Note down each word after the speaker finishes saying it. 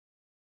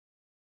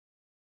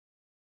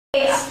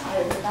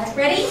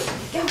Ready?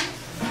 Go.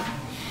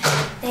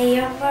 They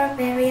offer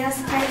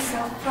various types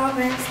of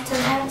programs to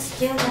help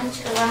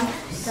students learn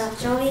the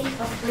joy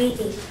of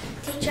reading.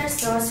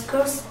 Teachers or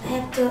schools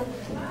have to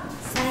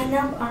sign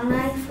up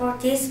online for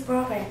these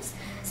programs.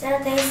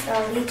 Saturdays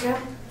are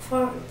reserved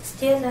for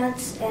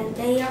students and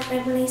their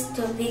families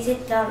to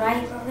visit the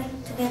library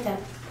together.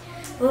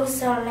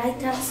 Books are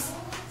lighthouse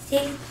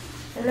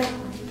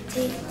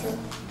elected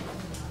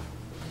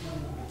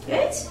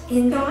Good.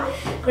 in Go on.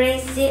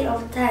 crazy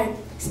of time.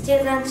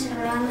 Students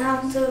learn how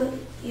to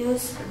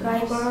use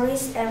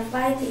libraries and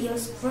find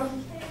useful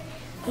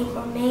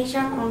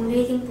information on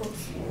reading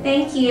books.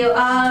 Thank you.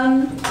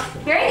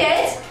 Very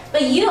good.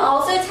 But you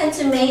also tend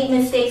to make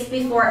mistakes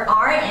before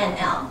R and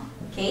L.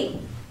 Okay.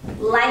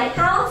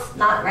 Lighthouse,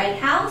 not right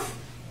house,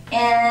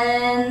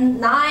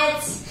 and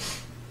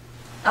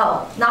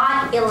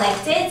not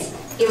elected,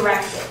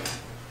 erected.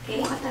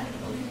 Okay.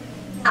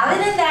 Other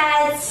than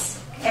that,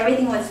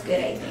 everything was good,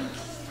 I think.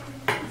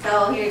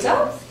 So here you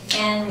go,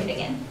 and read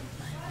again.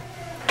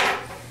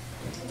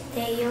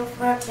 They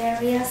offer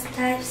various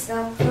types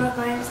of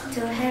programs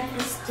to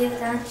help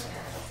students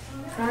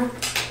learn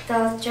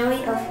the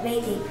joy of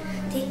reading.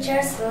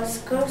 Teachers or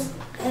schools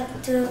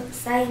have to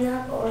sign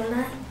up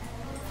online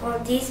for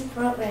these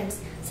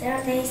programs.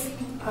 Saturdays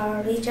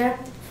are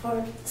reserved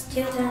for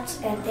students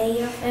and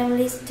their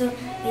families to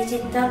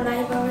visit the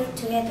library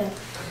together.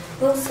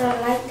 Books are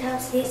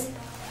lighthouses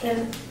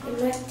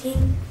erected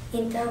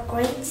in the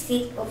great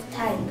sea of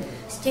time.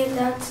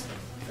 Students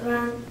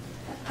learn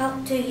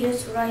how to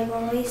use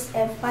libraries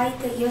and find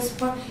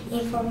useful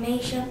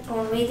information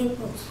on reading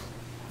books.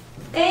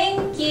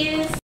 Thank you.